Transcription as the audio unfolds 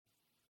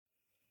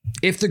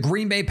If the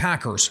Green Bay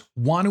Packers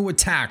want to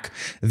attack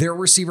their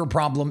receiver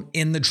problem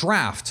in the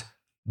draft,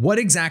 what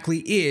exactly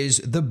is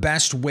the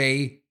best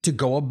way to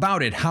go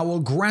about it? How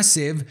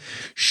aggressive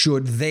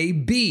should they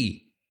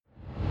be?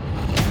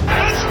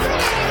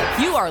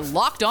 You are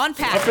Locked On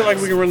Packers. I feel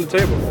like we can run the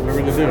table. We're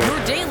going to do it.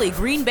 Your daily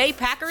Green Bay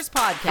Packers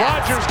podcast.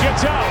 Rodgers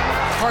gets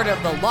out. Part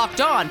of the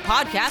Locked On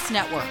Podcast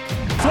Network.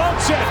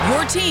 Floats it.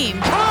 Your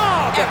team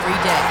every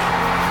day.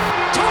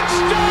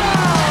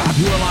 Touchdown!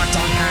 You are Locked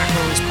On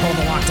Packers, part of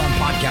the Locked On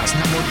Podcast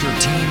Network, your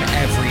team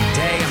every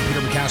day. I'm Peter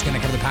Bukowski, and I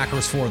cover the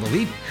Packers for The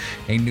Leap,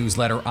 a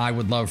newsletter I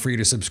would love for you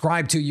to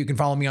subscribe to. You can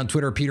follow me on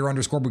Twitter,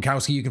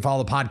 Peter_Bukowski. You can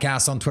follow the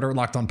podcast on Twitter,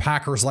 Locked On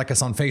Packers. Like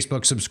us on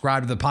Facebook,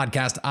 subscribe to the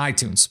podcast,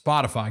 iTunes,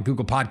 Spotify,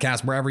 Google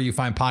Podcasts, wherever you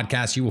find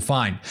podcasts, you will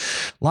find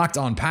Locked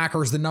On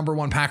Packers, the number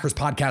one Packers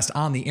podcast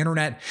on the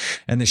internet,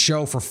 and the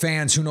show for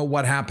fans who know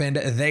what happened.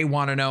 They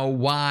want to know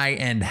why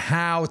and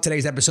how.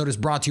 Today's episode is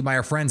brought to you by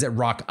our friends at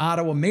Rock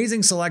Auto.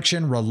 Amazing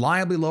selection,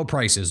 reliably low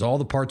prices, all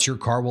the parts your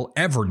car will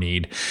ever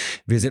need.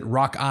 Visit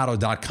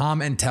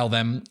rockauto.com and tell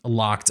them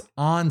Locked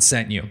On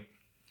sent you.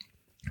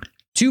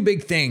 Two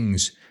big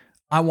things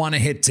I want to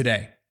hit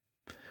today.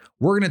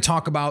 We're going to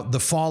talk about the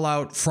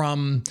fallout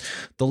from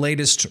the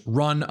latest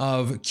run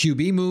of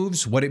QB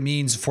moves, what it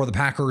means for the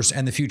Packers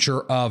and the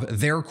future of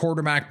their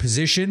quarterback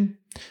position,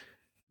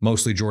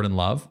 mostly Jordan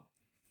Love.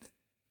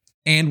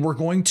 And we're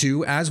going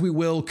to, as we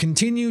will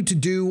continue to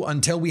do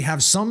until we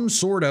have some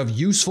sort of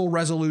useful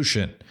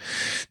resolution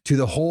to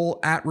the hole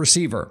at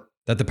receiver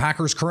that the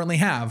Packers currently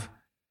have,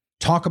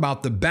 talk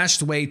about the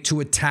best way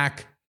to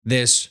attack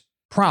this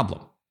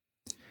problem.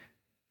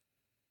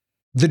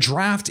 The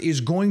draft is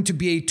going to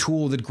be a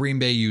tool that Green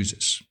Bay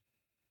uses.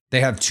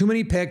 They have too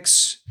many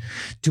picks,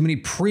 too many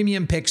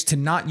premium picks to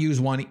not use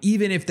one,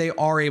 even if they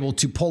are able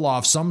to pull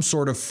off some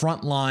sort of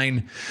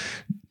frontline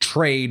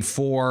trade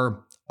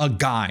for a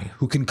guy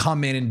who can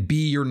come in and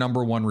be your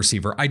number one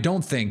receiver. I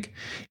don't think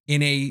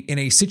in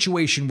a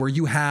situation where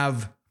you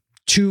have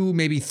 2,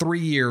 maybe 3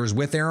 years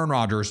with Aaron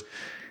Rodgers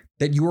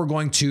that you are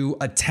going to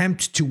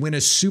attempt to win a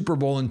Super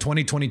Bowl in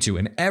 2022.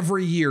 And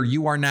every year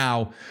you are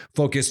now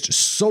focused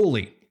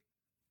solely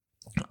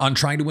on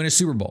trying to win a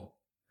Super Bowl.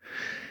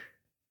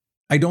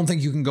 I don't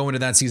think you can go into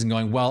that season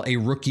going, well, a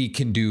rookie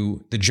can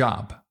do the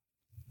job.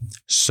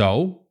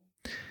 So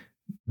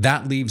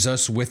that leaves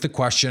us with the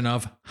question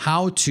of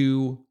how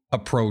to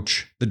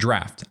approach the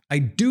draft. I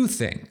do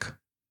think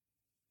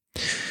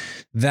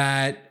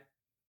that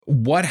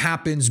what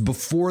happens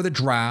before the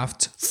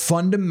draft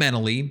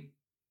fundamentally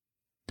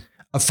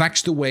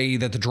affects the way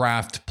that the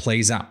draft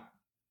plays out,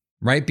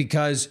 right?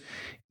 Because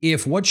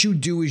if what you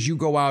do is you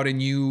go out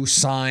and you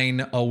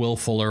sign a Will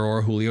Fuller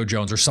or Julio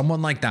Jones or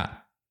someone like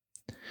that,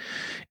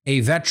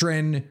 a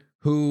veteran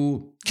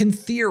who can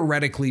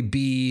theoretically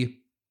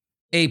be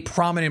a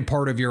prominent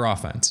part of your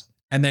offense,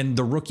 and then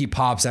the rookie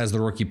pops as the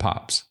rookie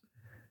pops,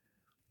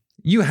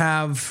 you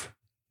have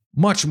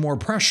much more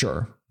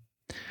pressure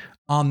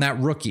on that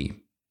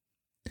rookie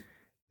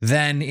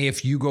than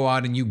if you go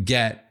out and you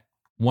get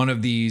one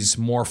of these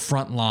more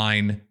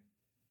frontline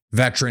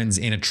veterans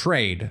in a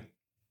trade.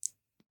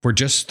 We're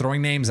just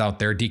throwing names out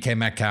there. DK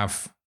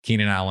Metcalf,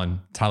 Keenan Allen,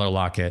 Tyler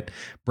Lockett,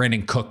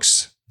 Brandon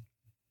Cooks.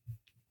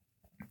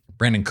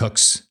 Brandon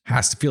Cooks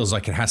feels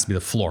like it has to be the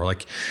floor.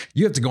 Like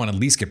you have to go and at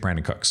least get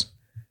Brandon Cooks.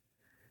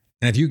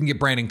 And if you can get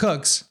Brandon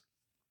Cooks,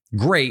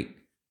 great.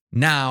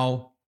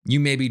 Now you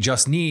maybe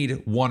just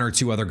need 1 or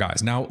 2 other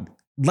guys. Now,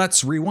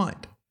 let's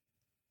rewind.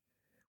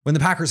 When the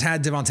Packers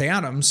had Davante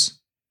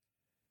Adams,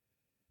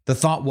 the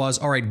thought was,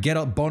 all right, get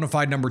a bona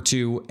fide number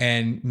 2,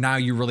 and now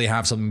you really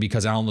have something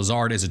because Allen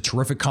Lazard is a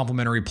terrific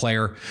complementary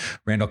player.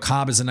 Randall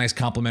Cobb is a nice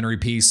complementary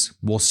piece.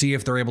 We'll see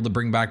if they're able to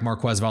bring back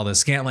Marquez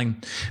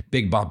Valdes-Scantling.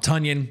 Big Bob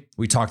Tonyan.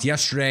 We talked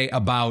yesterday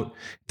about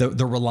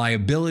the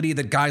reliability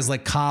that guys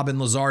like Cobb and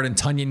Lazard and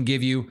Tonyan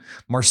give you,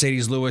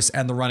 Mercedes Lewis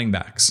and the running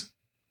backs.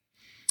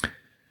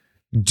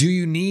 Do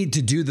you need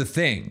to do the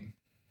thing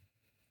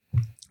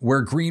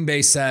where Green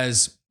Bay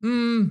says,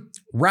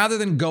 rather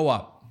than go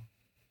up,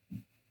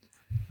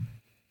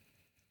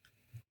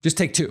 just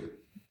take 2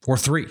 or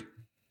 3?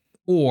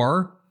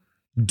 Or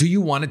do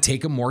you want to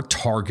take a more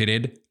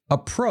targeted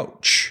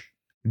approach?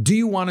 Do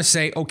you want to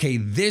say, okay,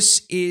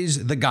 this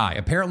is the guy?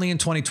 Apparently in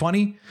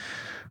 2020,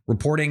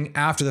 reporting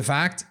after the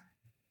fact,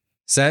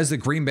 says that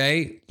Green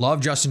Bay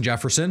loved Justin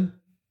Jefferson.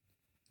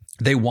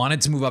 They wanted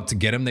to move up to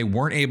get him. They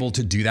weren't able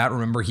to do that.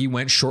 Remember, he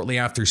went shortly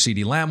after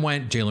CeeDee Lamb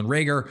went, Jalen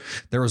Reagor.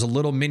 There was a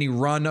little mini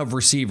run of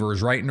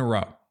receivers right in a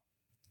row.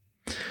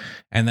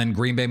 And then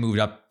Green Bay moved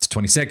up to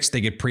 26.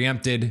 They get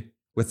preempted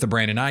with the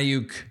Brandon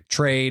Ayuk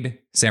trade.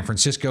 San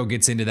Francisco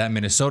gets into that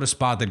Minnesota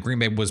spot that Green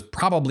Bay was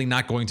probably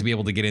not going to be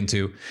able to get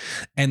into.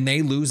 And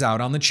they lose out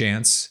on the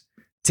chance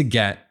to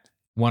get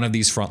one of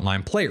these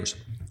frontline players.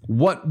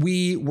 What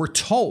we were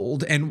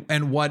told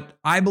and what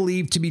I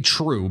believe to be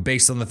true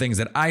based on the things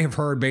that I have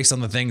heard, based on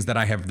the things that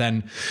I have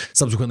then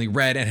subsequently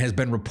read and has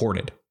been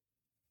reported,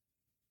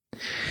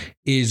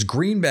 is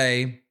Green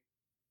Bay,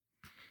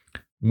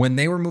 when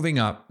they were moving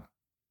up,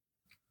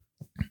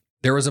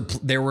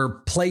 there were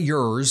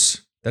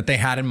players that they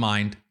had in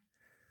mind.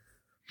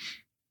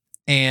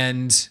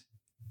 And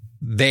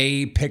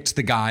they picked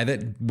the guy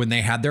that, when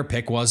they had their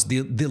pick, was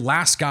the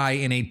last guy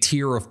in a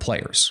tier of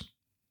players.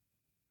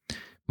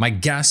 My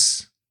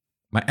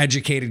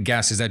educated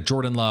guess is that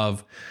Jordan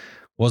Love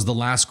was the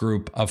last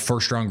group of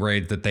first-round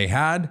grades that they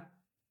had.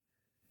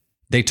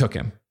 They took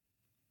him.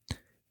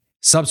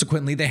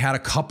 Subsequently, they had a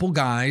couple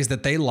guys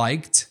that they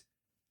liked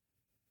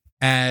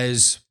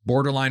as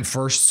borderline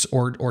firsts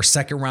or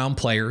second-round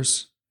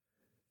players,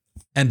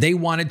 and they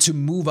wanted to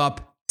move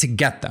up to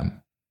get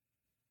them.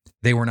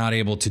 They were not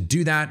able to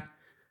do that.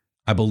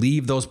 I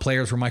believe those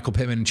players were Michael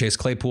Pittman and Chase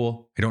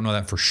Claypool. I don't know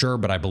that for sure,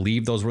 but I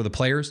believe those were the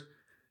players.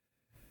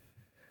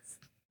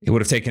 It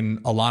would have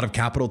taken a lot of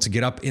capital to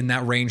get up in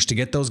that range to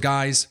get those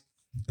guys.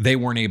 They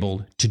weren't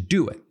able to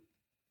do it.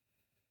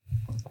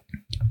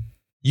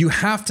 You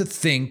have to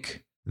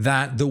think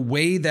that the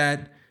way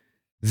that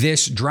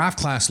this draft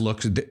class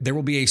looks, there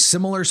will be a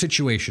similar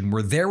situation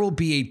where there will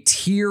be a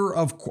tier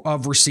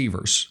of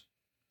receivers.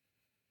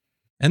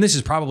 And this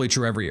is probably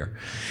true every year.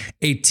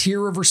 A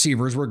tier of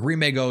receivers where Green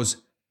Bay goes,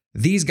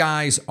 these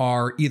guys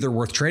are either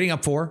worth trading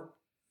up for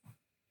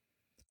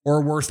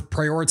or worth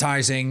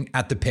prioritizing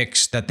at the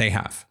picks that they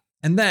have.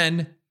 And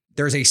then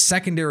there's a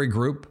secondary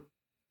group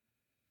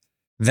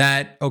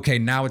that, okay,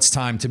 now it's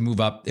time to move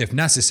up if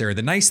necessary.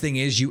 The nice thing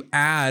is you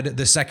add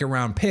the second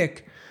round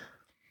pick.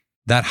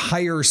 That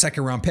higher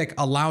second round pick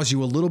allows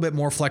you a little bit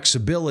more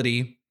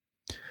flexibility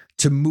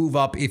to move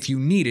up if you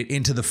need it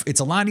into it's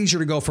a lot easier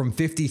to go from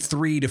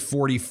 53 to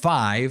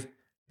 45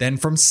 than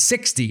from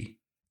 60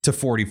 to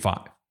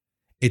 45.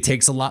 It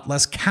takes a lot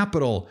less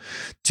capital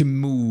to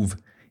move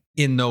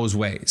in those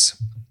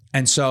ways.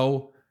 And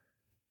so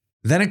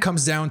then it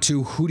comes down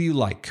to, who do you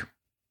like?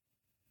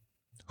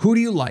 Who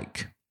do you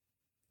like?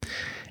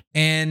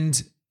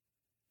 And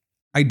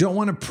I don't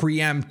want to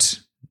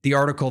preempt the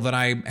article that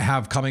I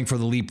have coming for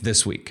the Leap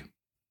this week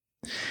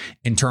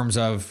in terms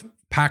of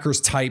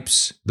Packers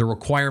types, the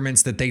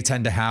requirements that they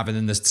tend to have, and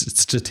then the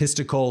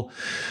statistical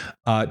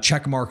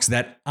check marks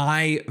that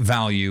I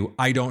value.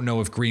 I don't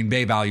know if Green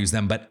Bay values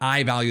them, but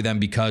I value them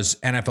because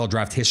NFL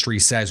draft history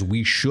says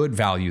we should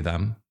value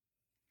them.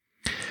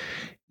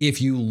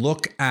 If you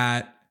look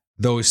at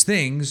those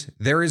things,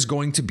 there is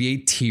going to be a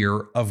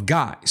tier of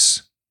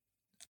guys.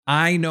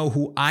 I know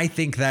who I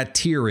think that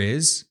tier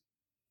is.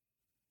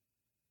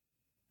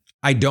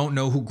 I don't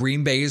know who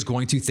Green Bay is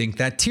going to think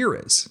that tier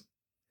is.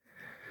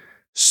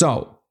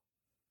 So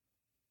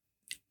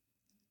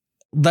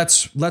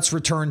let's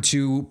return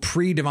to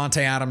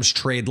pre-Davante Adams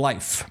trade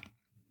life.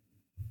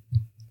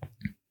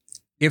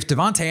 If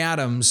Davante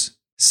Adams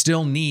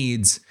still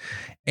needs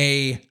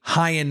a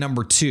high-end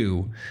number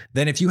 2,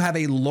 then if you have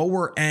a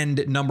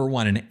lower-end number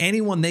 1, and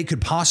anyone they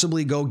could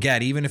possibly go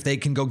get, even if they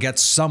can go get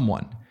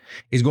someone,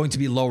 is going to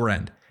be lower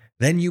end,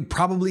 then you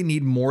probably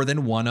need more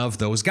than one of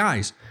those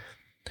guys.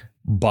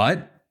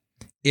 But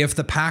if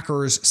the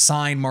Packers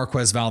sign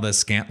Marquez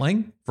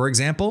Valdes-Scantling, for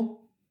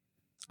example,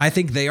 I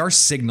think they are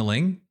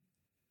signaling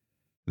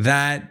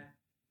that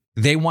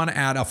they want to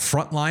add a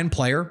frontline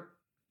player.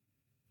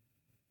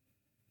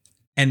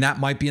 And that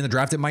might be in the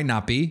draft. It might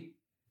not be.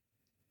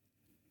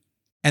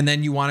 And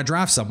then you want to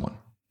draft someone.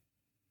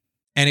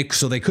 And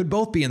so they could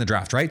both be in the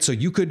draft, right? So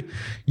you could,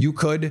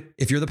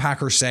 if you're the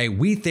Packers, say,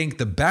 we think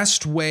the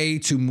best way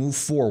to move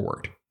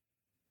forward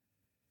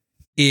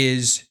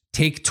is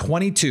take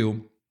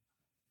 22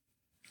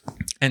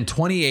 and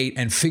 28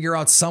 and figure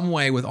out some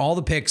way with all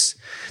the picks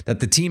that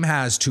the team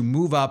has to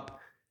move up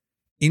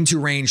into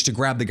range to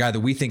grab the guy that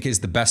we think is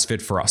the best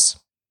fit for us.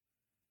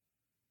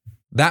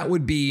 That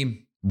would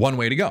be one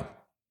way to go.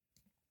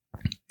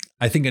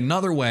 I think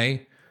another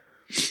way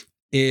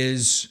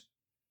is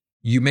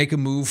you make a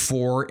move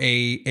for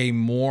a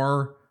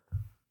more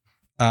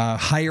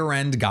higher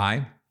end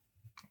guy,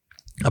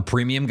 a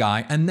premium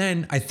guy, and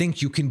then I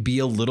think you can be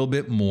a little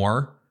bit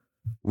more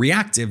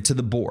reactive to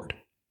the board.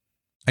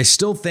 I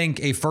still think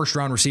a first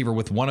round receiver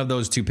with one of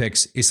those two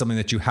picks is something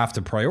that you have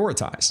to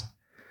prioritize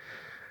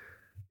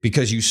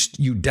because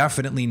you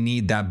definitely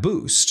need that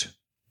boost.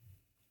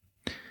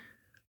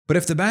 But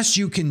if the best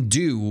you can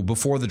do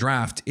before the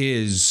draft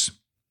is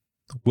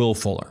Will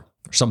Fuller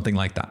or something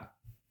like that,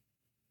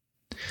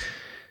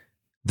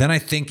 then I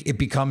think it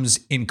becomes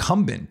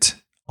incumbent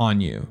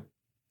on you,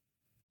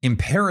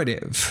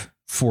 imperative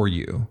for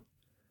you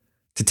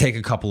to take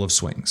a couple of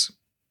swings.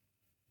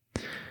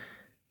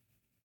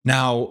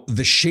 Now,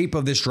 the shape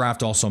of this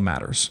draft also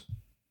matters.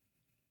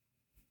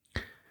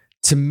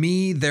 To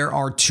me, there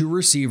are two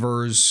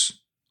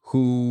receivers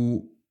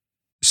who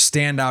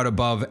stand out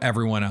above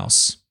everyone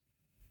else,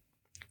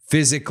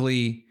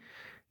 physically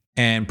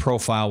and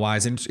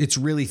profile-wise, and it's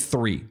really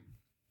three.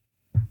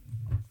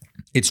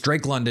 It's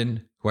Drake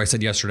London, who I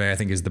said yesterday I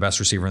think is the best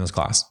receiver in this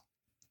class.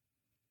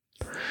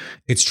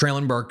 It's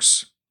Treylon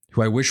Burks,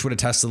 who I wish would have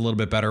tested a little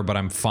bit better, but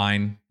I'm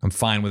fine. I'm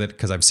fine with it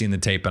because I've seen the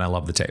tape and I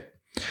love the tape.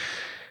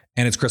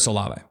 And it's Chris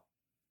Olave.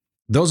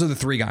 Those are the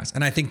three guys.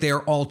 And I think they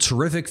are all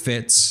terrific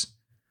fits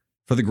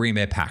for the Green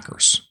Bay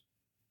Packers.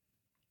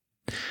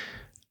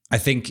 I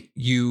think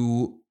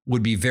you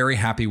would be very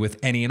happy with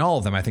any and all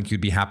of them. I think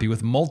you'd be happy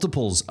with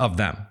multiples of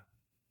them.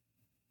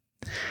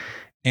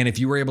 And if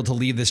you were able to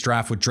leave this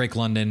draft with Drake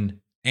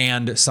London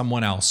and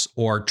someone else,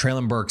 or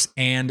Treylon Burks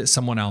and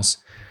someone else,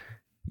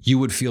 you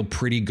would feel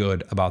pretty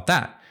good about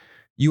that.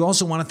 You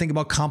also want to think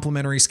about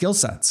complementary skill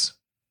sets.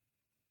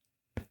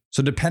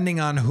 So depending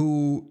on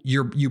who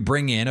you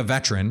bring in, a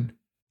veteran,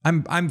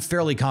 I'm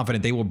fairly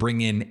confident they will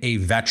bring in a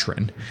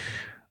veteran.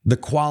 The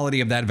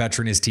quality of that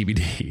veteran is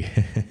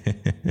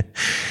TBD.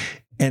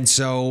 And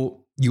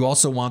so you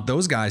also want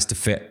those guys to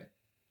fit.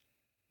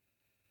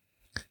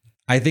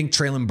 I think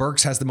Treylon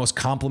Burks has the most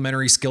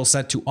complementary skill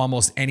set to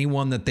almost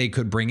anyone that they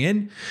could bring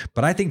in,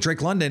 but I think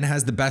Drake London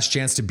has the best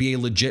chance to be a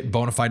legit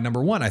bona fide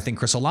number one. I think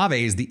Chris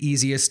Olave is the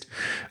easiest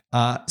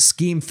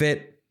scheme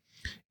fit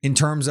in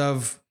terms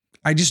of,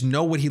 I just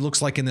know what he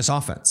looks like in this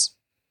offense.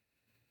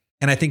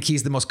 And I think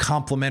he's the most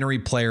complementary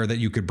player that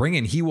you could bring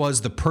in. He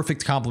was the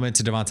perfect complement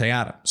to Davante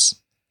Adams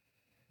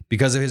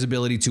because of his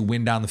ability to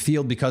win down the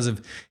field, because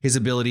of his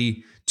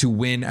ability to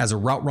win as a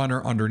route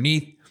runner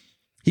underneath.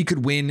 He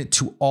could win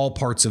to all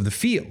parts of the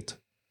field.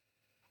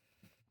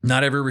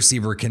 Not every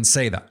receiver can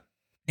say that.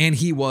 And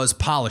he was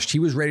polished. He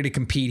was ready to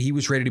compete. He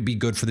was ready to be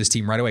good for this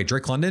team right away.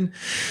 Drake London,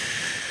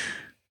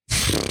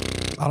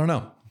 I don't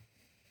know.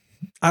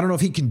 I don't know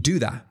if he can do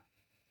that.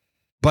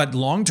 But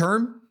long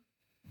term,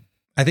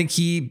 I think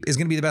he is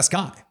going to be the best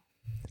guy.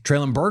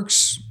 Treylon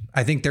Burks,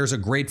 I think there's a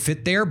great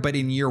fit there. But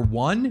in year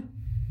one,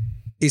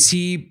 is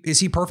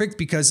he perfect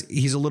because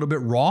he's a little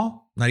bit raw?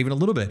 Not even a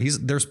little bit.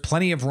 There's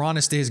plenty of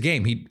rawness to his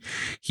game.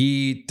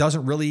 He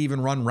doesn't really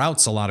even run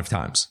routes a lot of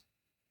times.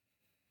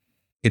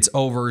 It's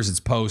overs, it's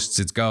posts,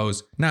 it's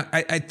goes. Now,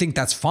 I think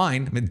that's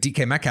fine. I mean,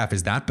 DK Metcalf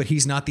is that, but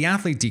he's not the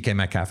athlete DK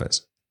Metcalf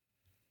is.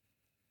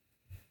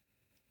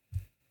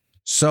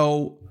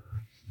 So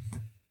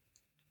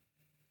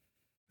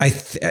I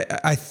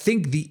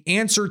think the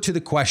answer to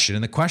the question,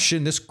 and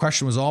this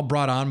question was all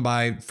brought on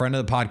by friend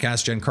of the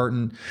podcast, Jen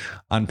Curtin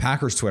on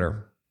Packers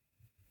Twitter.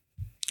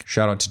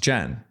 Shout out to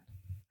Jen.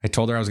 I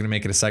told her I was going to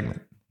make it a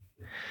segment.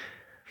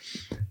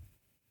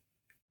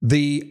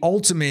 The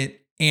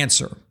ultimate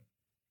answer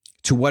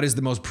to what is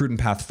the most prudent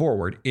path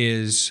forward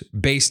is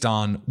based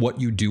on what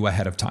you do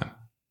ahead of time.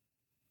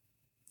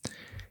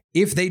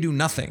 If they do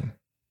nothing,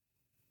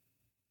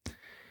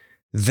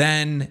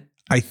 then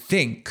I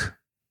think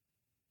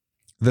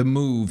the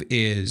move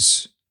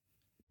is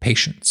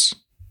patience.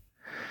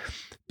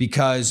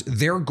 Because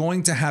they're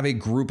going to have a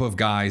group of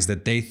guys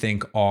that they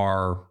think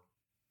are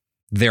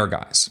their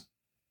guys.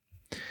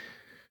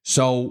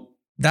 So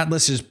that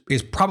list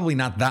is probably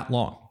not that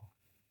long.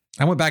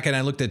 I went back and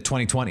I looked at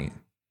 2020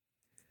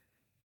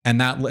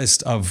 and that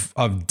list of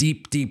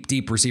deep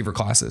receiver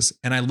classes.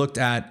 And I looked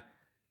at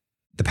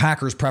the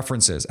Packers'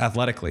 preferences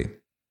athletically.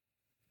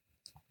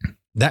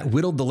 That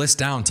whittled the list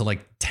down to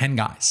like 10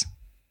 guys.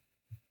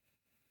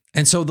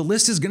 And so the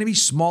list is going to be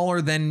smaller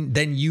than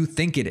you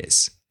think it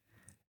is.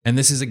 And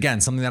this is,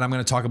 again, something that I'm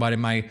going to talk about in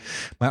my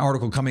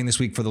article coming this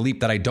week for The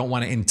Leap that I don't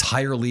want to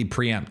entirely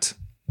preempt,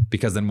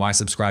 because then why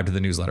subscribe to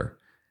the newsletter?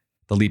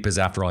 The Leap is,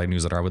 after all, a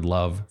newsletter I would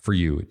love for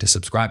you to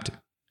subscribe to.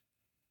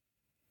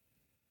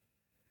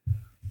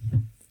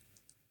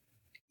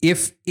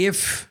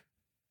 If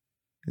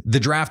the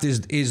draft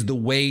is the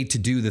way to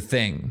do the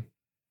thing,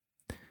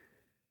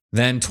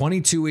 then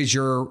 22 is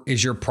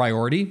your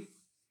priority.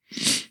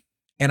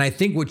 And I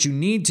think what you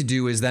need to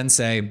do is then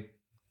say,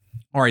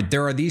 all right,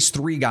 there are these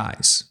three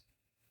guys.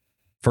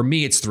 For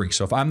me, it's three.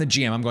 So if I'm the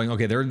GM, I'm going,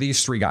 okay, there are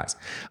these three guys.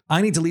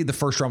 I need to lead the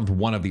first round with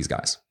one of these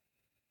guys.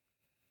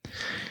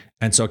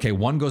 And so, okay,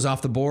 one goes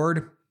off the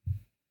board.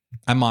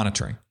 I'm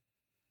monitoring.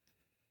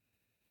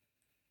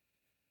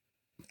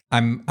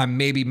 I'm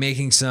maybe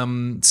making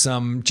some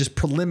just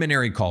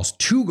preliminary calls.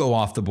 Two go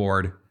off the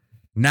board.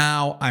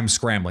 Now I'm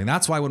scrambling.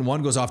 That's why when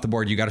one goes off the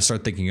board, you got to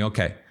start thinking,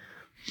 okay,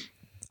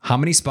 how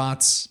many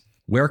spots?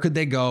 Where could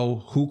they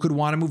go? Who could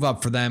want to move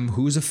up for them?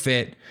 Who's a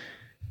fit?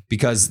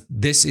 Because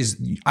this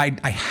is, I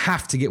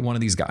have to get one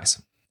of these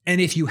guys. And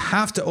if you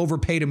have to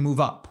overpay to move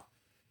up,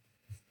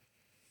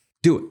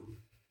 do it.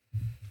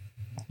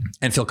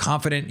 And feel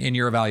confident in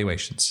your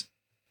evaluations.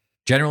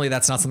 Generally,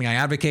 that's not something I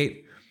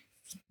advocate,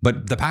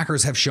 but the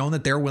Packers have shown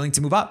that they're willing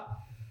to move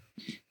up.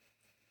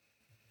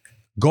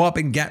 Go up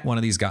and get one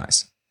of these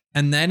guys.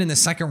 And then in the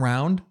second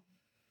round,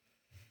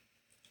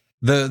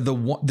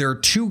 there are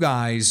two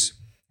guys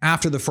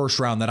after the first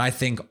round that I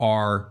think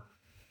are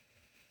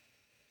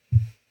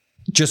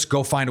just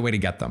go find a way to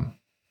get them.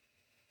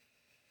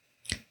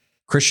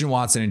 Christian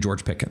Watson and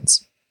George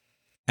Pickens.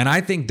 And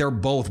I think they're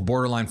both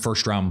borderline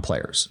first round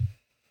players.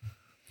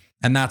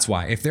 And that's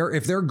why if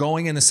they're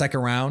going in the second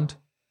round,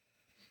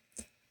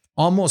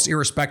 almost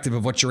irrespective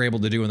of what you're able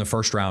to do in the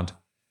first round,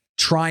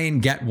 try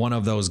and get one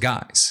of those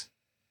guys.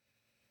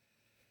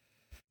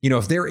 You know,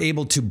 if they're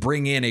able to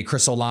bring in a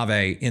Chris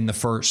Olave in the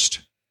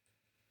first,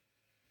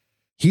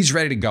 he's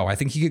ready to go. I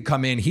think he could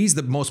come in. He's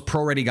the most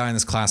pro-ready guy in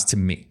this class to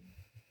me.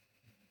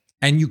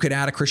 And you could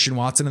add a Christian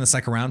Watson in the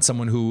second round,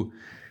 someone who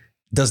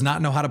does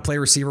not know how to play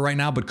receiver right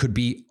now, but could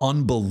be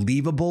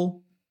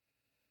unbelievable.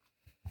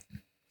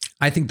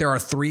 I think there are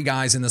 3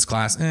 guys in this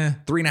class,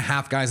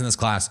 3.5 guys in this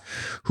class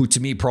who to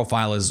me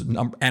profile as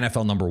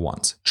NFL number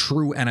ones,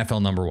 true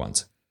NFL number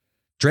ones.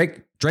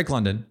 Drake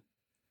London,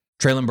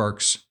 Treylon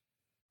Burks,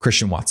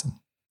 Christian Watson.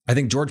 I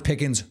think George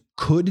Pickens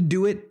could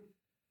do it.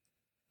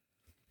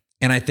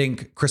 And I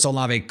think Chris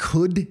Olave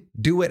could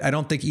do it. I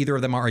don't think either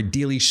of them are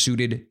ideally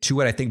suited to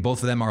it. I think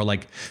both of them are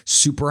like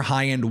super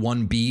high-end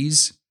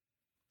 1Bs.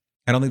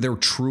 I don't think they're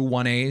true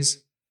 1As.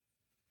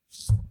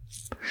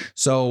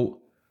 So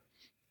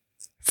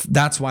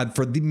that's why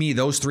for me,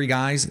 those 3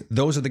 guys,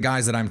 those are the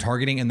guys that I'm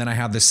targeting. And then I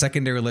have the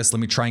secondary list. Let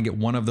me try and get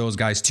one of those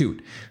guys too.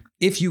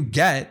 If you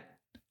get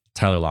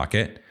Tyler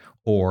Lockett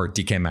or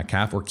DK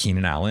Metcalf or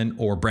Keenan Allen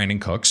or Brandon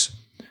Cooks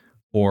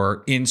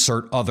or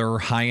insert other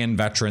high-end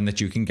veteran that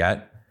you can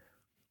get,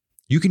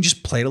 you can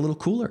just play it a little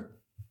cooler.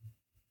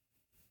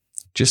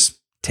 Just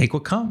take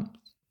what comes.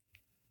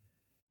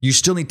 You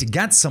still need to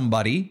get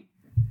somebody,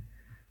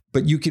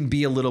 but you can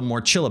be a little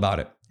more chill about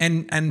it.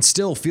 And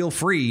still feel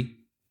free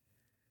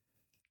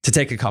to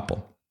take a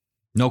couple.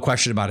 No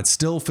question about it.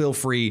 Still feel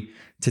free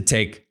to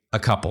take a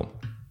couple.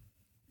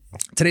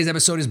 Today's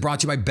episode is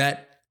brought to you by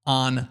Bet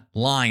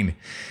Online.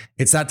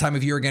 It's that time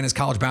of year again as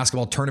college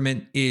basketball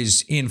tournament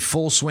is in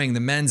full swing.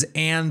 The men's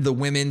and the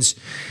women's.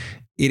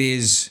 It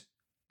is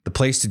the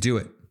place to do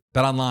it.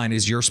 Bet Online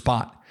is your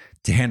spot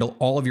to handle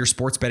all of your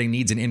sports betting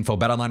needs and info.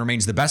 Bet Online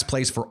remains the best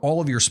place for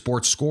all of your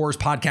sports scores,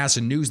 podcasts,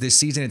 and news this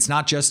season. It's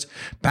not just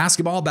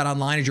basketball. Bet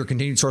Online is your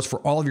continued source for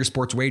all of your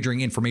sports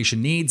wagering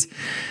information needs.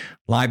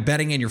 Live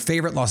betting and your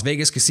favorite Las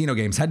Vegas casino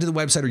games. Head to the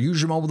website or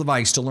use your mobile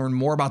device to learn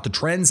more about the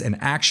trends and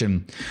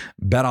action.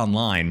 Bet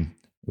Online,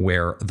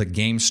 where the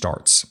game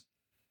starts.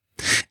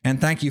 And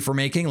thank you for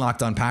making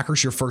Locked On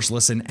Packers your first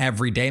listen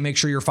every day. Make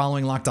sure you're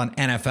following Locked On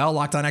NFL.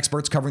 Locked On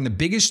experts covering the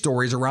biggest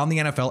stories around the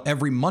NFL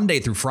every Monday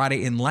through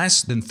Friday in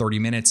less than 30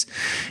 minutes.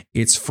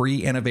 It's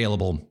free and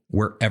available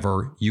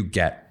wherever you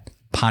get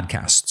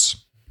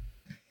podcasts.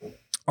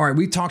 All right,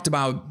 we talked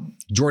about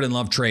Jordan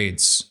Love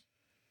trades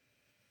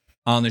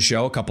on the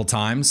show a couple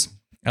times.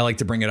 I like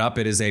to bring it up.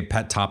 It is a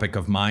pet topic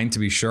of mine, to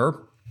be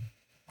sure.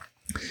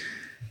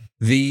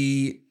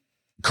 The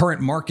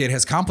current market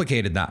has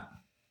complicated that,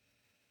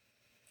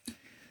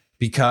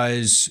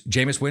 because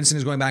Jameis Winston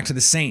is going back to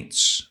the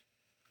Saints.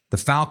 The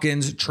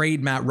Falcons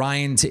trade Matt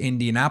Ryan to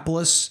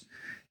Indianapolis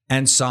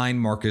and sign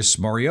Marcus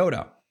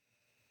Mariota.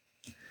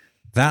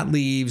 That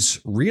leaves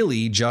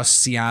really just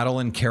Seattle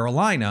and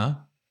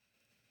Carolina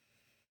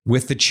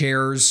with the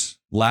chairs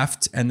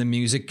left and the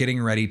music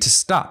getting ready to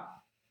stop.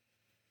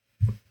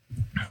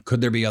 Could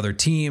there be other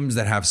teams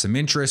that have some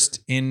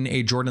interest in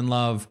a Jordan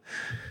Love?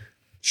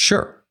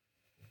 Sure.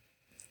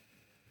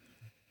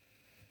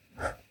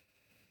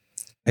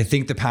 I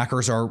think the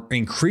Packers are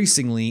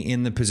increasingly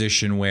in the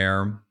position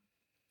where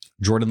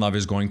Jordan Love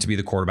is going to be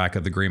the quarterback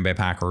of the Green Bay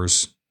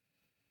Packers,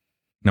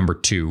 number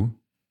 2.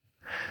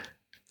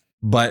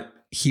 But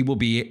he will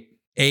be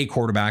a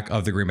quarterback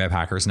of the Green Bay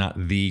Packers,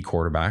 not the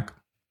quarterback.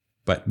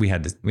 But we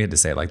had to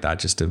say it like that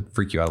just to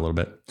freak you out a little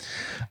bit.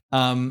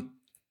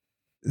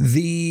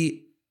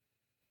 The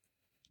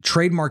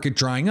trade market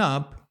drying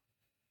up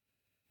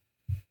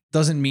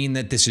doesn't mean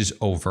that this is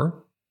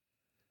over.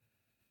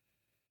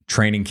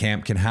 Training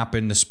camp can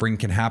happen. The spring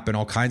can happen.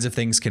 All kinds of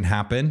things can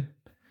happen.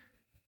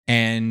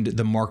 And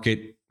the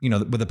market,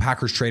 with the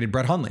Packers traded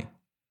Brett Hundley.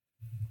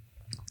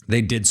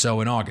 They did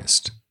so in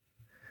August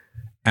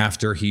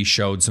after he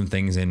showed some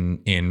things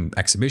in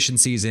exhibition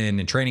season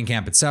and training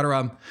camp,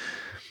 etc.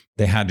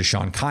 They had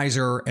DeShone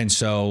Kizer, and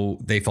so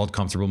they felt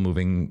comfortable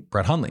moving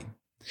Brett Hundley.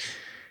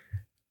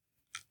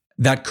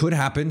 That could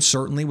happen,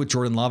 certainly, with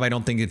Jordan Love. I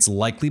don't think it's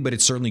likely, but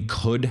it certainly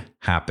could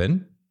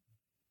happen.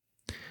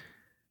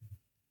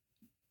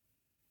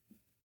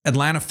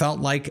 Atlanta felt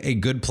like a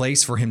good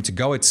place for him to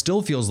go. It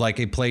still feels like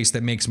a place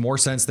that makes more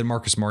sense than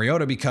Marcus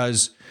Mariota,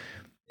 because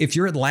if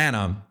you're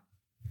Atlanta,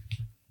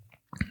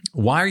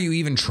 why are you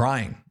even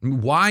trying?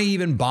 Why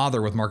even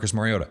bother with Marcus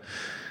Mariota?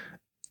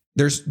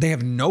 They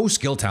have no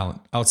skill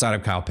talent outside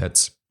of Kyle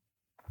Pitts.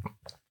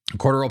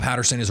 Cordero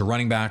Patterson is a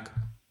running back,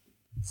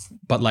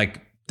 but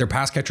their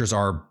pass catchers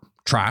are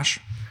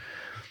trash.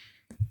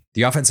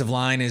 The offensive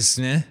line is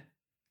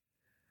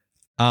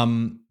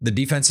The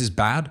defense is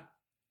bad.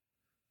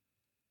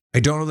 I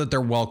don't know that they're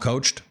well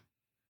coached.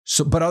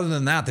 But other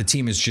than that, the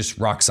team is just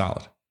rock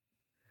solid.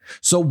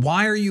 So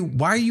why are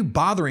you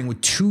bothering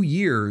with 2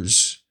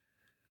 years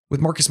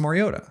with Marcus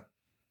Mariota?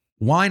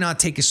 Why not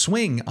take a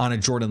swing on a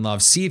Jordan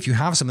Love? See if you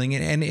have something.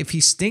 And if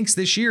he stinks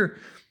this year,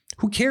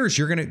 who cares?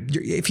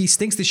 If he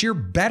stinks this year,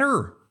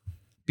 better.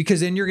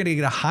 Because then you're going to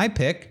get a high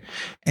pick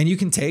and you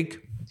can take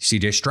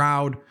CJ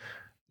Stroud.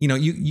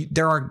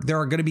 There are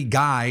going to be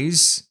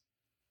guys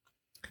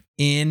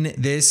in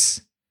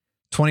this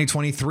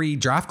 2023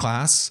 draft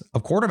class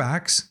of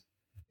quarterbacks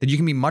that you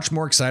can be much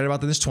more excited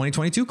about than this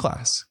 2022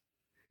 class.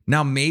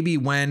 Now, maybe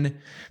when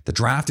the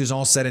draft is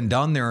all said and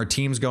done, there are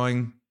teams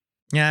going,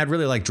 yeah, I'd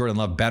really like Jordan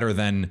Love better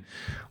than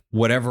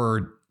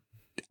whatever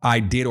I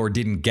did or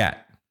didn't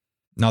get.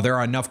 Now, there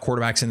are enough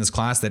quarterbacks in this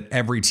class that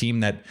every team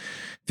that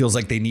feels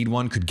like they need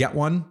one could get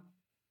one.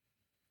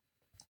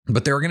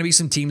 But there are going to be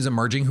some teams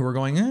emerging who are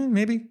going,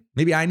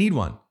 maybe I need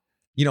one.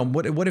 You know,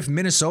 what if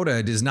Minnesota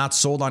is not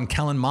sold on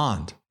Kellen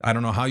Mond? I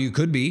don't know how you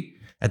could be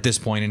at this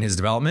point in his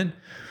development.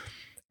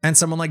 And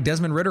someone like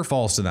Desmond Ridder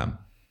falls to them.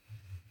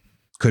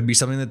 Could be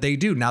something that they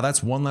do. Now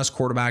that's one less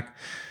quarterback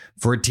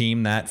for a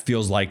team that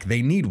feels like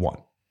they need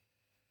one.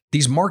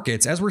 These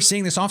markets, as we're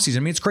seeing this offseason, I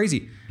mean, it's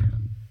crazy.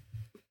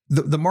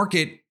 The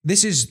market,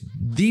 this is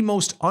the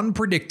most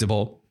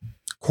unpredictable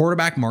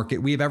quarterback market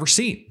we have ever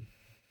seen.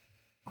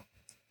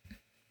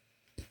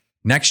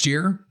 Next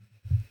year,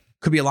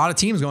 could be a lot of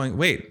teams going,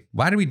 wait,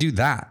 why did we do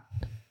that?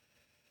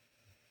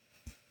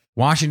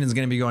 Washington's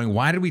going to be going,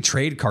 why did we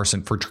trade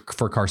Carson for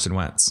Carson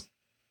Wentz?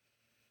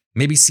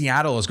 Maybe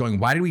Seattle is going,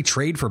 why did we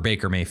trade for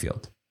Baker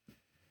Mayfield?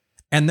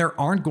 And there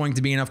aren't going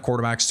to be enough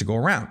quarterbacks to go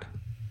around.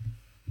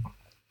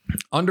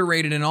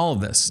 Underrated in all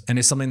of this, and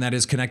is something that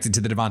is connected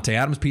to the Davante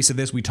Adams piece of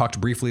this. We talked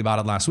briefly about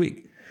it last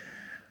week.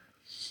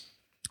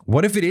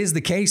 What if it is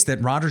the case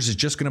that Rodgers is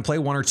just going to play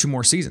 1 or 2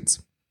 more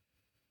seasons?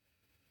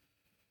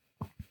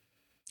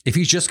 If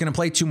he's just going to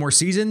play 2 more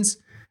seasons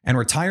and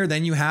retire,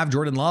 then you have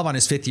Jordan Love on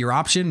his 5th-year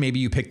option. Maybe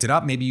you picked it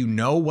up. Maybe you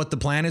know what the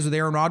plan is with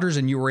Aaron Rodgers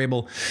and you were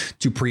able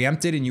to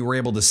preempt it and you were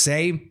able to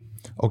say,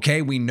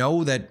 okay, we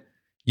know that,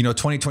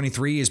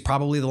 2023 is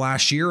probably the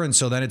last year. And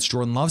so then it's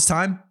Jordan Love's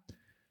time.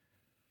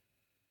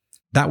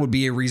 That would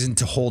be a reason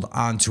to hold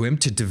on to him,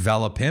 to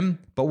develop him.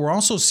 But we're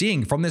also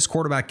seeing from this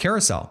quarterback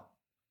carousel,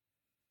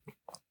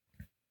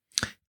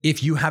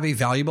 if you have a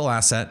valuable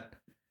asset,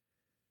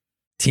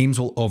 teams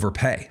will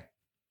overpay.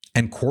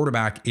 And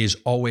quarterback is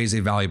always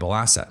a valuable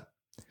asset.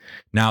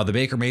 Now, the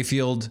Baker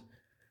Mayfield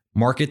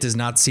market does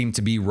not seem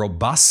to be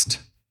robust.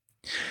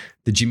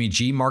 The Jimmy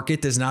G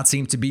market does not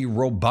seem to be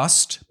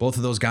robust. Both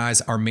of those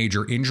guys are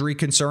major injury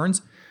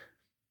concerns.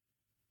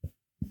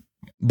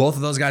 Both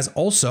of those guys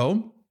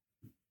also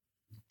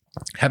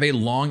have a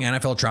long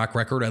NFL track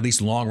record, at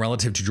least long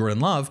relative to Jordan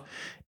Love.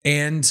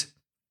 And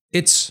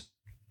it's,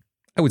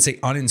 I would say,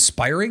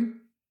 uninspiring.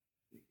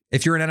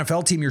 If you're an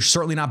NFL team, you're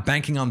certainly not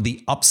banking on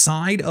the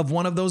upside of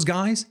one of those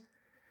guys.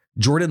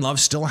 Jordan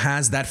Love still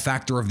has that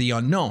factor of the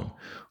unknown.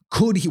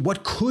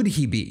 What could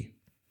he be?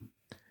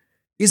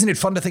 Isn't it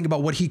fun to think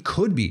about what he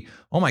could be?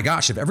 Oh my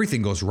gosh, if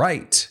everything goes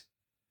right,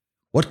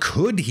 what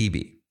could he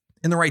be?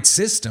 In the right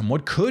system,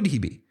 what could he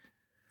be?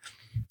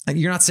 And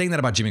you're not saying that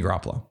about Jimmy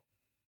Garoppolo.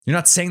 You're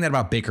not saying that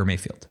about Baker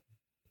Mayfield.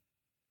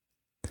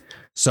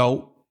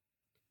 So,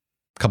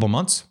 a couple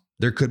months,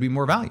 there could be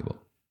more valuable.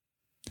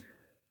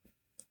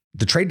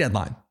 The trade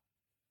deadline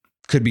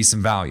could be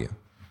some value.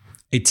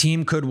 A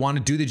team could want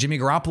to do the Jimmy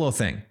Garoppolo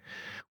thing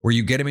where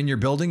you get him in your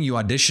building, you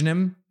audition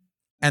him,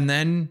 and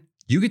then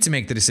you get to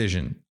make the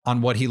decision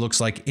on what he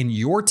looks like in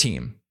your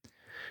team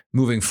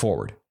moving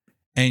forward.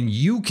 And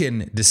you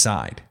can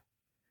decide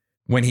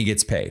when he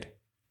gets paid.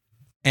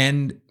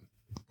 And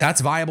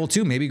that's viable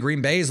too. Maybe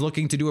Green Bay is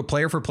looking to do a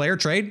player for player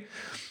trade.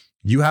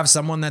 You have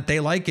someone that they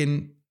like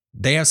and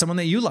they have someone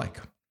that you like.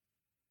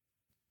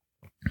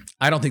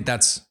 I don't think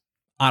that's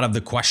out of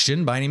the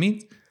question by any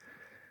means.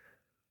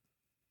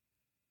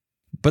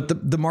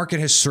 But the market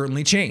has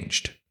certainly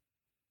changed.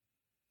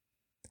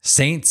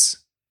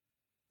 Saints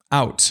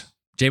out.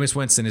 Jameis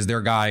Winston is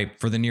their guy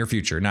for the near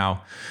future.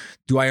 Now,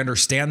 do I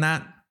understand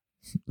that?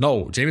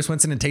 No. Jameis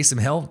Winston and Taysom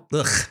Hill?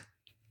 Ugh.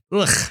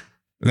 Ugh.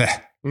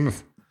 Ugh.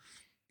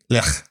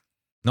 Ugh.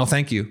 No,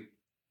 thank you.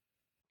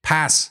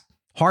 Pass.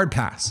 Hard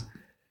pass.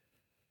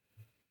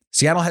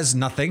 Seattle has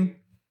nothing.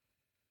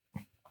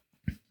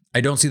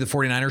 I don't see the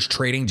 49ers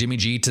trading Jimmy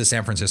G to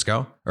San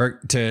Francisco or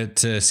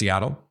to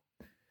Seattle.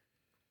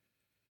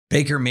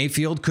 Baker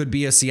Mayfield could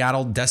be a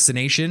Seattle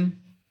destination.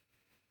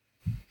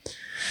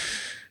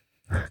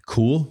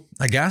 Cool,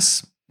 I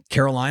guess.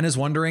 Carolina's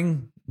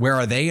wondering, where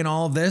are they in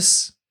all of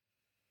this?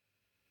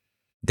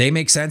 They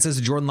make sense as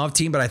a Jordan Love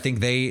team, but I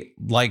think they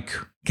like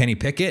Kenny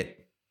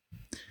Pickett.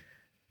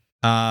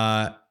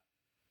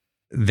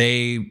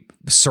 They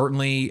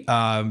certainly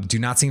do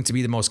not seem to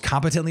be the most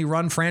competently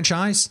run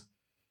franchise.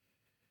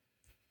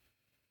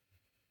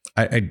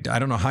 I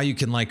don't know how you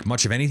can like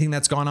much of anything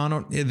that's gone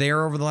on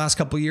there over the last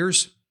couple of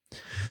years.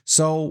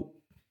 So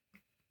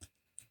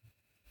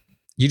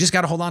you just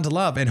got to hold on to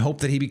Love and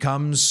hope that he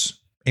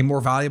becomes a more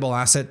valuable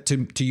asset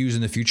to use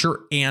in the future,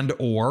 and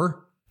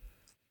or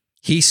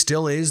he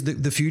still is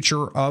the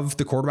future of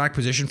the quarterback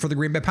position for the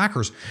Green Bay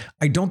Packers.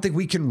 I don't think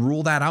we can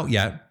rule that out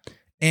yet.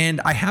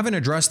 And I haven't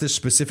addressed this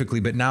specifically,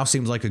 but now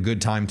seems like a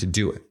good time to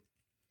do it.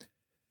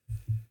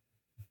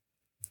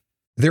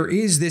 There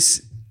is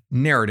this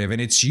narrative, and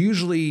it's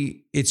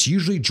usually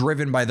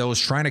driven by those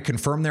trying to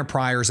confirm their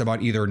priors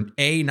about either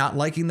A, not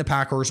liking the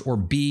Packers, or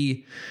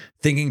B,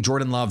 thinking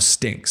Jordan Love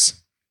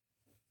stinks.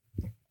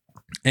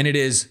 And it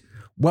is,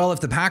 well, if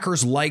the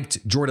Packers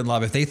liked Jordan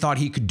Love, if they thought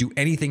he could do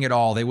anything at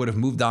all, they would have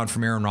moved on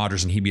from Aaron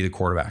Rodgers and he'd be the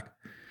quarterback.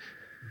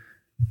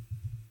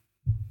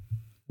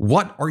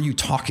 What are you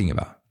talking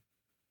about?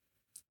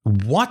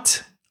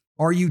 What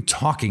are you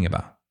talking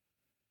about?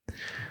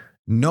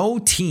 No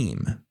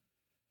team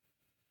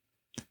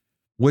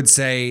would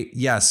say,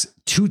 yes,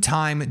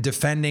 2-time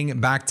defending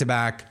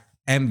back-to-back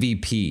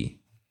MVP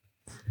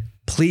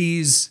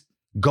Please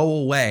go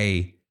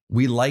away.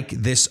 We like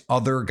this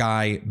other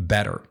guy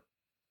better.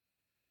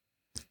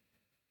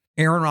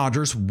 Aaron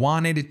Rodgers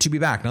wanted it to be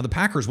back. Now, the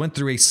Packers went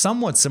through a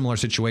somewhat similar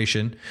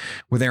situation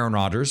with Aaron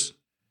Rodgers,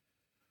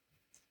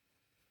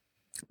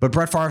 but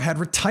Brett Favre had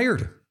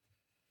retired.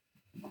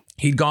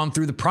 He'd gone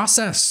through the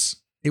process.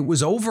 It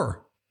was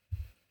over.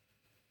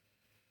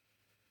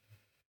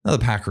 Now, the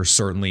Packers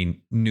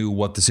certainly knew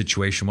what the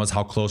situation was,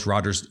 how close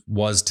Rodgers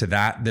was to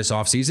that this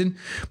offseason,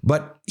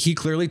 but he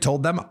clearly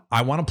told them,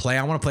 I want to play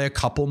a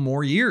couple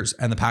more years.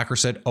 And the Packers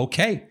said,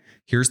 okay,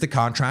 here's the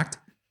contract,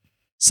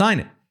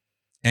 sign it.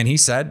 And he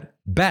said,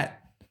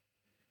 bet.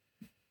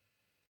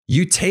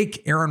 You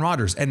take Aaron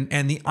Rodgers.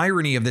 And the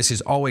irony of this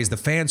is always the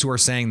fans who are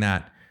saying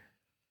that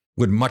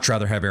would much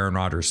rather have Aaron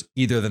Rodgers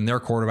either than their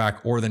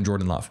quarterback or than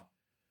Jordan Love.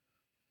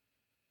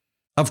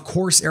 Of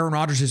course, Aaron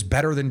Rodgers is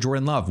better than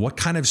Jordan Love. What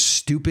kind of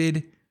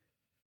stupid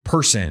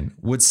person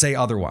would say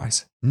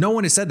otherwise? No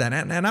one has said that.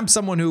 And I'm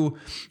someone who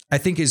I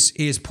think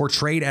is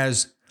portrayed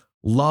as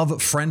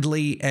love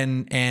friendly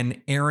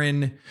and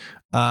Aaron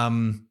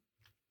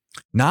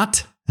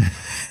not.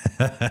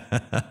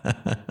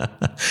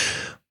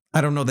 I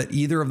don't know that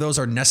either of those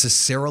are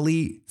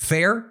necessarily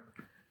fair.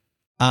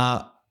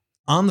 On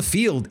the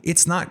field,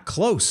 it's not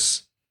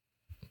close.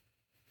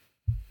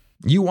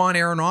 You want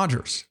Aaron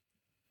Rodgers.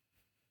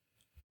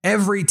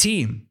 Every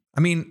team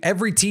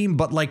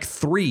but like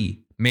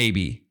 3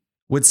 maybe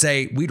would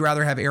say we'd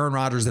rather have Aaron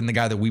Rodgers than the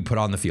guy that we put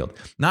on the field.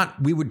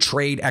 Not we would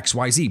trade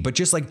XYZ, but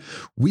just like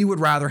we would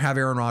rather have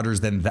Aaron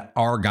Rodgers than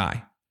our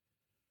guy.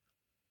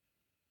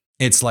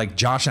 It's like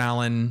Josh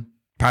Allen,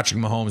 Patrick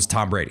Mahomes,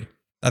 Tom Brady.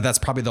 That's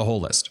probably the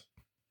whole list.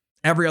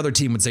 Every other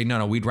team would say,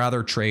 no, we'd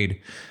rather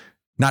trade,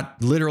 not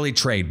literally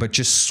trade, but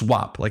just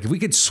swap. Like if we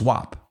could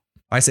swap,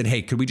 I said,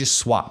 hey, could we just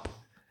swap?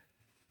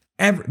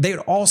 They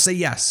would all say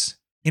yes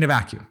in a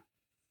vacuum.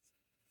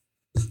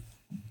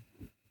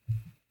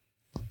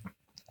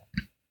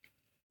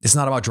 It's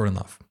not about Jordan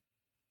Love.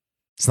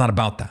 It's not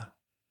about that.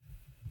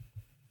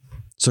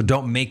 So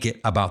don't make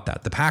it about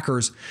that. The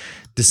Packers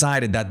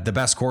decided that the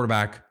best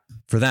quarterback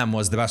for them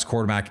was the best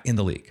quarterback in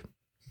the league.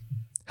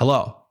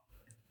 Hello.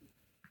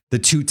 The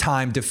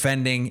 2-time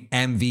defending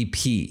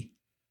MVP.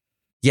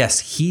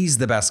 Yes, he's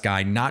the best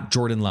guy, not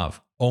Jordan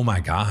Love. Oh my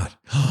God.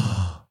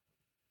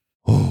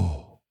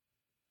 Oh.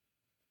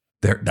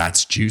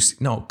 That's juicy.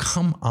 No,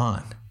 come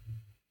on.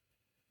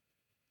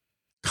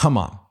 Come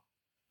on.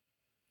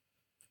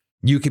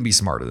 You can be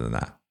smarter than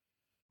that.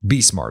 Be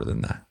smarter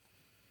than that.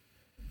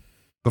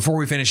 Before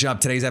we finish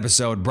up, today's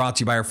episode brought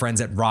to you by our friends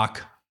at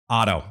Rock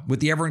Auto.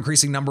 With the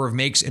ever-increasing number of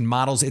makes and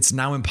models, it's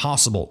now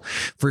impossible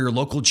for your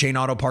local chain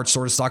auto parts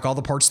store to stock all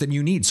the parts that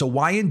you need. So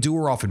why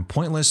endure often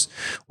pointless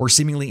or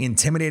seemingly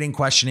intimidating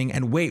questioning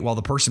and wait while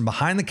the person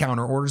behind the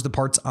counter orders the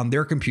parts on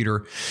their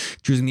computer,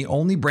 choosing the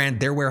only brand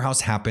their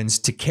warehouse happens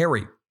to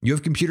carry? You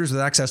have computers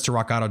with access to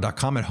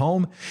rockauto.com at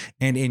home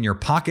and in your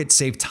pocket.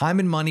 Save time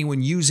and money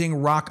when using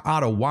Rock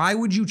Auto. Why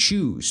would you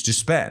choose to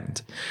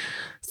spend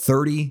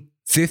 30,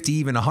 50,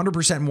 even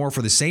 100% more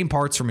for the same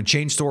parts from a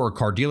chain store or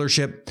car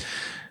dealership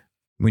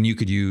when you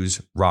could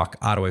use Rock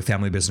Auto, a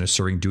family business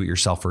serving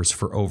do-it-yourselfers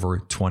for over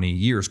 20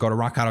 years? Go to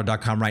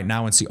rockauto.com right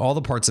now and see all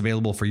the parts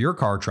available for your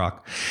car or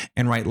truck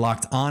and write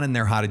Locked On in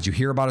their How Did You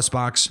Hear About Us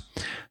box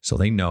so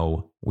they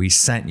know we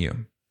sent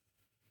you.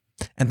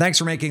 And thanks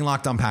for making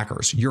Locked On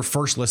Packers your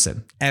first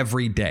listen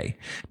every day.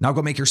 Now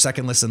go make your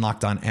second listen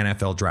Locked On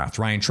NFL Draft.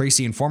 Ryan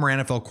Tracy and former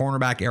NFL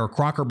cornerback Eric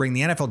Crocker bring the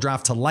NFL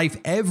Draft to life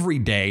every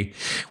day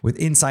with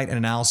insight and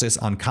analysis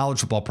on college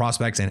football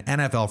prospects and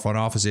NFL front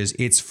offices.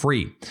 It's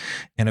free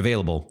and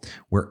available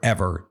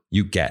wherever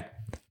you get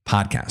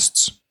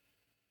podcasts.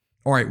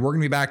 All right, we're going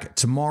to be back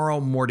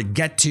tomorrow. More to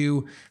get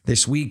to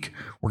this week.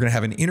 We're going to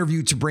have an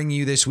interview to bring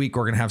you this week.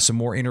 We're going to have some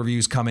more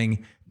interviews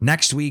coming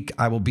next week.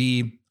 I will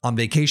be on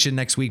vacation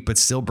next week, but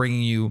still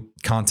bringing you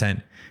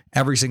content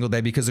every single day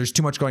because there's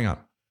too much going on.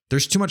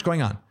 There's too much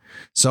going on.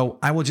 So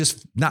I will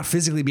just not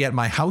physically be at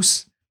my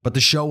house, but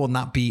the show will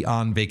not be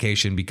on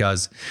vacation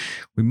because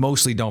we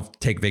mostly don't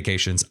take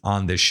vacations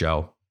on this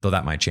show, though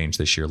that might change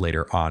this year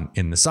later on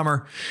in the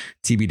summer.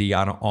 TBD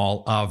on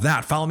all of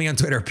that. Follow me on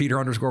Twitter,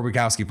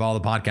 Peter_Bukowski. Follow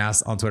the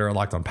podcast on Twitter at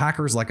Locked On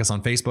Packers. Like us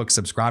on Facebook.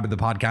 Subscribe to the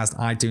podcast,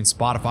 iTunes,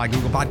 Spotify,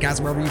 Google Podcasts,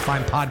 wherever you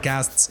find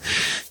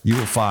podcasts, you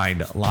will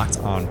find Locked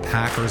On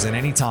Packers. And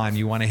anytime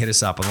you want to hit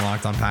us up on the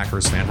Locked On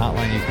Packers fan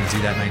hotline, you can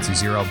do that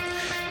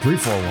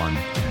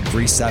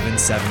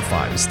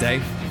 920-341-3775. Stay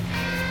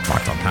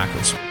Locked On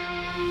Packers.